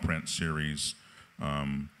monoprint series,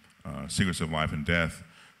 Secrets of Life and Death,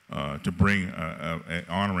 to bring an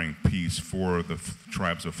honoring piece for the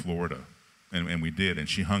tribes of Florida. And we did, and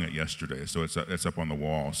she hung it yesterday, so it's up on the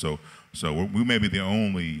wall. So we may be the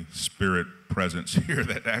only spirit presence here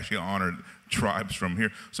that actually honored tribes from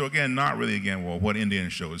here. So again, not really well, what Indian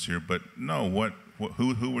show is here, but no,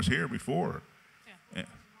 who was here before?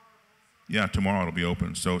 Yeah, tomorrow it'll be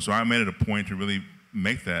open. So I made it a point to really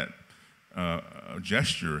make that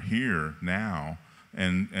gesture here now,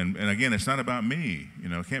 and again, it's not about me.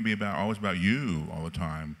 It can't be always about you all the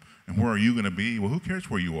time. And where are you going to be? Well, who cares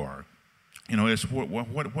where you are? It's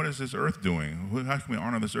what is this earth doing? How can we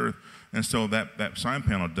honor this earth? And so that sign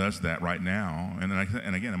panel does that right now. And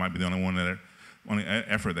again, it might be the only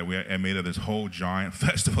effort that I made of this whole giant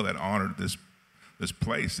festival that honored this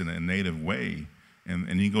place in a native way. And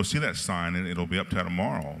you can go see that sign, and it'll be up till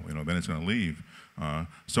tomorrow. Then it's going to leave.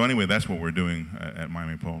 So anyway, that's what we're doing at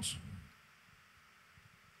Miami Pulse.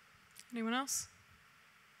 Anyone else?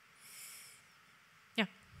 Yeah,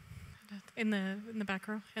 in the back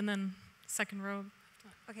row, and then second row.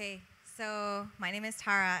 Okay, so my name is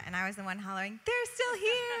Tara, and I was the one hollering, "They're still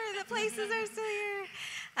here! The places are still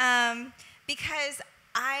here!" Because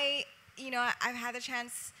I've had the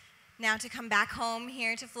chance now to come back home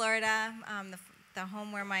here to Florida, the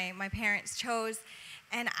home where my parents chose,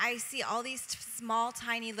 and I see all these small,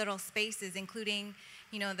 tiny little spaces, including,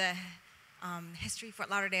 the History Fort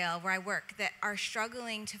Lauderdale, where I work, that are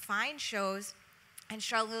struggling to find shows and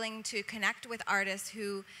struggling to connect with artists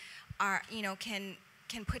who are,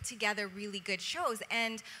 can put together really good shows.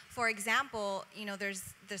 And for example, there's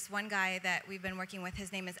this one guy that we've been working with,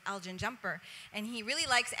 his name is Elgin Jumper, and he really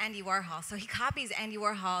likes Andy Warhol, so he copies Andy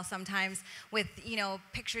Warhol sometimes with,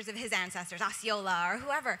 pictures of his ancestors, Osceola or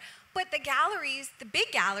whoever. But the galleries, the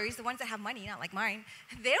big galleries, the ones that have money, not like mine,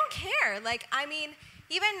 they don't care.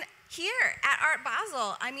 Even here at Art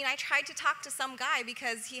Basel, I tried to talk to some guy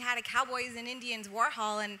because he had a Cowboys and Indians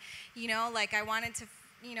Warhol, and, I wanted to,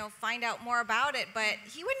 find out more about it, but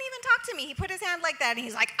he wouldn't even talk to me. He put his hand like that, and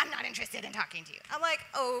he's like, "I'm not interested in talking to you." I'm like,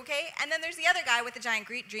 "Oh, okay." And then there's the other guy with the giant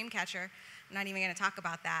dream catcher. I'm not even going to talk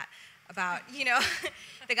about that. About,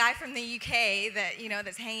 the guy from the UK that,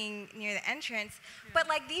 that's hanging near the entrance. But,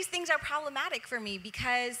 these things are problematic for me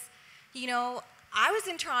because, I was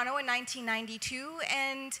in Toronto in 1992,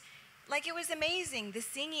 and, it was amazing, the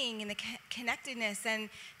singing and the connectedness and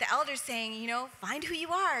the elders saying, find who you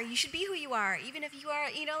are. You should be who you are, even if you are,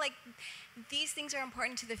 these things are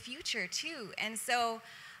important to the future, too. And so,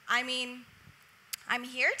 I'm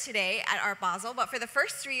here today at Art Basel, but for the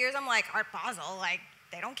first 3 years, I'm like, Art Basel,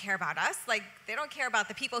 they don't care about us. They don't care about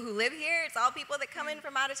the people who live here. It's all people that come in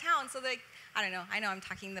from out of town. So, I don't know. I know I'm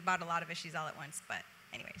talking about a lot of issues all at once, but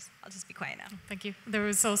anyways, I'll just be quiet now. Thank you. There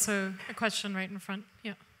was also a question right in front.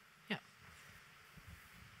 Yeah.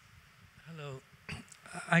 Hello.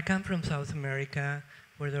 I come from South America,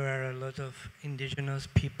 where there are a lot of indigenous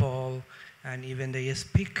people, and even they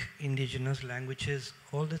speak indigenous languages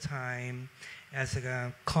all the time as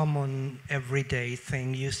a common everyday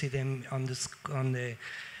thing. You see them on the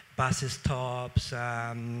bus stops,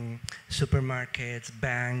 supermarkets,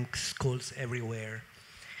 banks, schools, everywhere.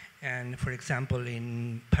 And for example,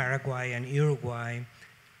 in Paraguay and Uruguay,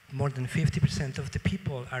 more than 50% of the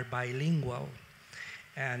people are bilingual.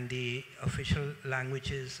 And the official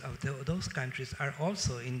languages of those countries are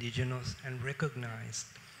also indigenous and recognized.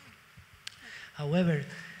 However,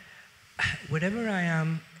 wherever I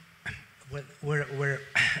am,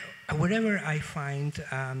 wherever I find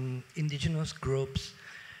indigenous groups,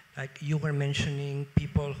 like you were mentioning,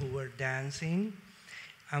 people who were dancing,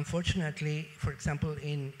 unfortunately, for example,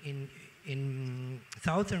 in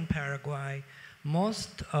southern Paraguay,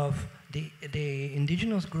 most of the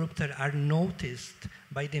indigenous groups that are noticed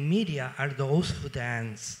by the media are those who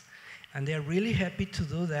dance. And they are really happy to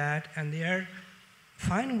do that, and they are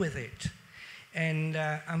fine with it. And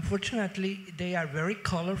unfortunately, they are very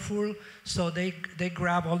colorful, so they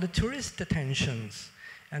grab all the tourist attentions,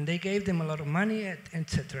 and they gave them a lot of money,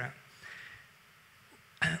 etc.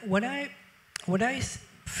 What I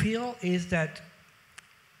feel is that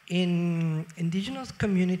in indigenous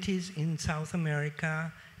communities in South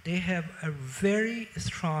America, they have a very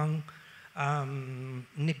strong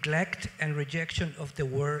neglect and rejection of the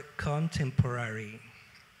word contemporary.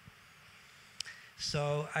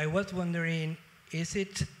 So I was wondering, is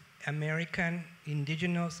it American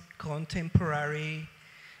indigenous contemporary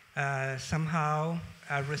somehow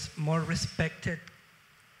a more respected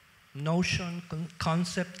notion,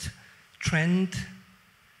 concept, trend,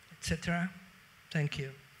 etc.? Thank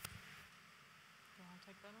you.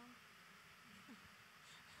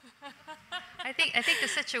 I think the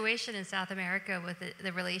situation in South America with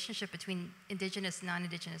the relationship between indigenous and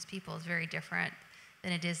non-indigenous people is very different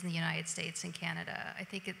than it is in the United States and Canada. I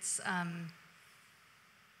think it's, I'm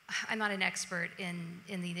not an expert in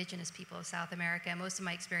the indigenous people of South America. Most of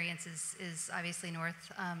my experience is obviously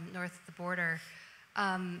north of the border.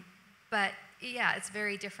 But yeah, it's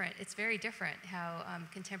very different. It's very different how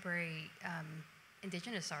contemporary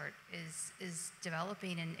indigenous art is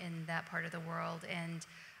developing in that part of the world. And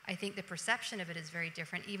I think the perception of it is very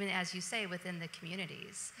different, even as you say, within the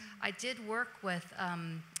communities. Mm-hmm. I did work with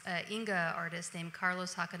an Inga artist named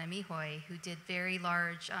Carlos Hakanamihoy, who did very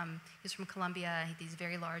large, he was from Colombia, he did these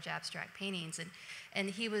very large abstract paintings, and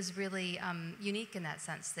he was really unique in that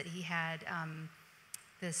sense, that he had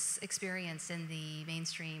this experience in the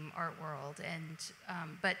mainstream art world, and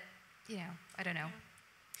but, you know, I don't know.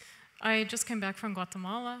 I just came back from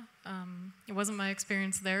Guatemala. It wasn't my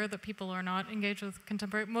experience there that people are not engaged with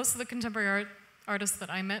contemporary. Most of the contemporary artists that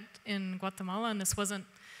I met in Guatemala, and this wasn't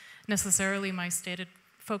necessarily my stated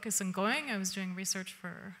focus in going, I was doing research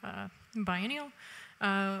for biennial,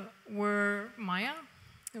 were Maya,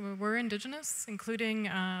 were indigenous, including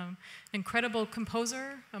an incredible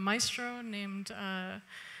composer, a maestro named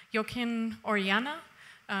Joaquin Orellana,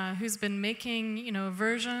 who's been making, you know, a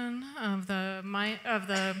version of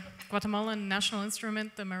the Guatemalan national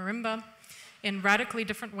instrument, the marimba, in radically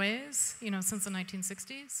different ways, you know, since the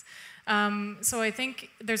 1960s. So I think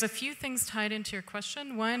there's a few things tied into your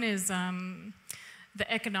question. One is the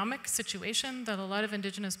economic situation that a lot of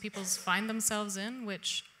indigenous peoples find themselves in,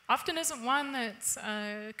 which often isn't one that's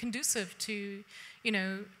conducive to, you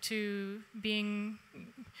know, to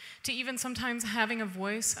even sometimes having a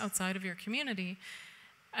voice outside of your community.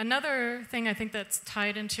 Another thing I think that's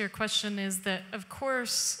tied into your question is that, of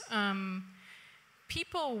course,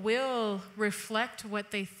 people will reflect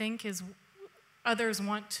what they think is others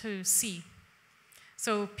want to see.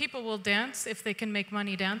 So people will dance if they can make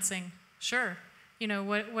money dancing. Sure. You know,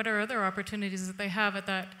 what are other opportunities that they have at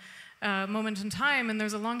that moment in time? And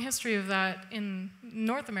there's a long history of that in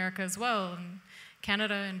North America as well, in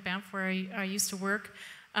Canada and Banff, where I used to work.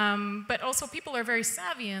 But also people are very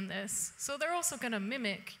savvy in this, so they're also going to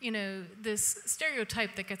mimic, you know, this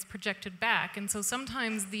stereotype that gets projected back. And so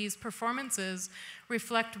sometimes these performances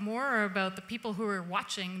reflect more about the people who are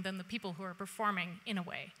watching than the people who are performing, in a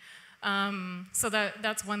way. So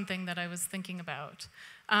that's one thing that I was thinking about.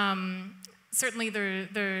 Certainly,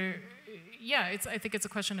 yeah, I think it's a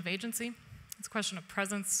question of agency. It's a question of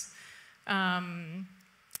presence.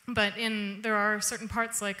 But there are certain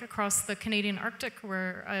parts, like across the Canadian Arctic,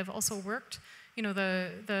 where I've also worked. You know,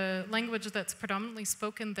 the language that's predominantly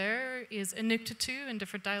spoken there is Inuktitut and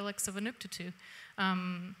different dialects of Inuktitut.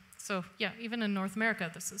 So yeah, even in North America,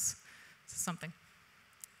 this is something.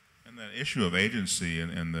 And that issue of agency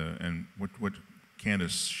and what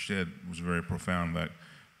Candice said was very profound. That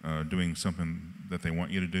doing something that they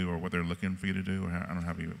want you to do or what they're looking for you to do, or I don't know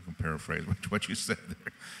how you can paraphrase what you said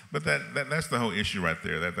there. But that's the whole issue right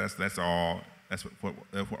there. That's all what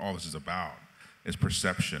all this is about, is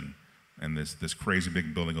perception. And this crazy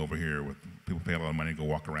big building over here with people pay a lot of money to go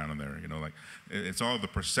walk around in there, like it's all the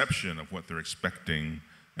perception of what they're expecting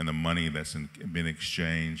and the money that's been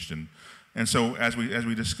exchanged. And so as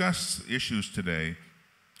we discuss issues today,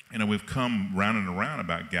 we've come round and around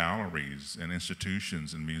about galleries and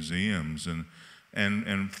institutions and museums,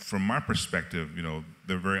 and from my perspective,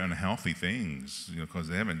 they're very unhealthy things, because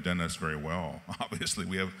they haven't done us very well. Obviously,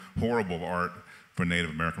 we have horrible art for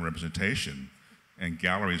Native American representation, and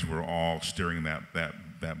galleries were all steering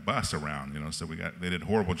that bus around, so they did a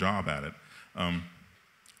horrible job at it.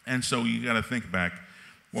 And so you got to think back,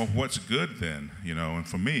 well, what's good then, And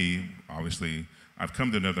for me, obviously, I've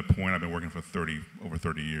come to another point. I've been working for over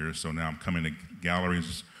 30 years, so now I'm coming to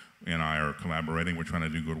galleries, and I are collaborating. We're trying to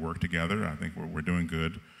do good work together. I think we're doing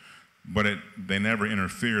good, but they never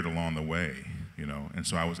interfered along the way, And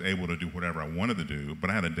so I was able to do whatever I wanted to do,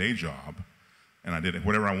 but I had a day job, and I did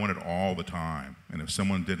whatever I wanted all the time. And if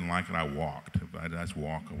someone didn't like it, I walked. I just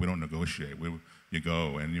walk. We don't negotiate. You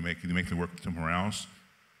go, and you make the work somewhere else,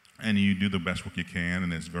 and you do the best work you can.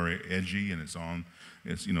 And it's very edgy, and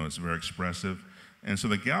it's very expressive. And so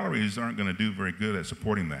the galleries aren't going to do very good at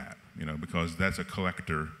supporting that, because that's a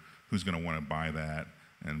collector who's going to want to buy that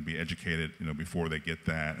and be educated, before they get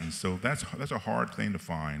that. And so that's a hard thing to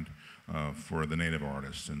find for the Native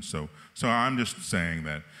artists. And so I'm just saying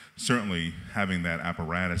that certainly having that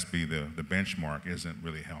apparatus be the benchmark isn't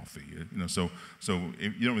really healthy. So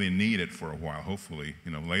you don't really need it for a while. Hopefully,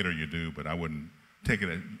 later you do, but I wouldn't take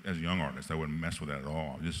it as a young artist. I wouldn't mess with that at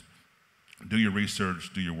all. Just do your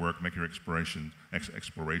research, do your work, make your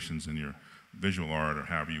explorations in your visual art, or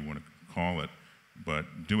however you want to call it,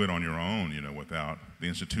 but do it on your own, without the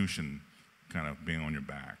institution kind of being on your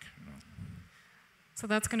back. So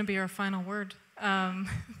that's going to be our final word.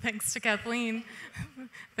 Thanks to Kathleen.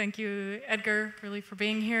 Thank you, Edgar, really, for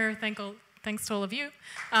being here. Thanks to all of you.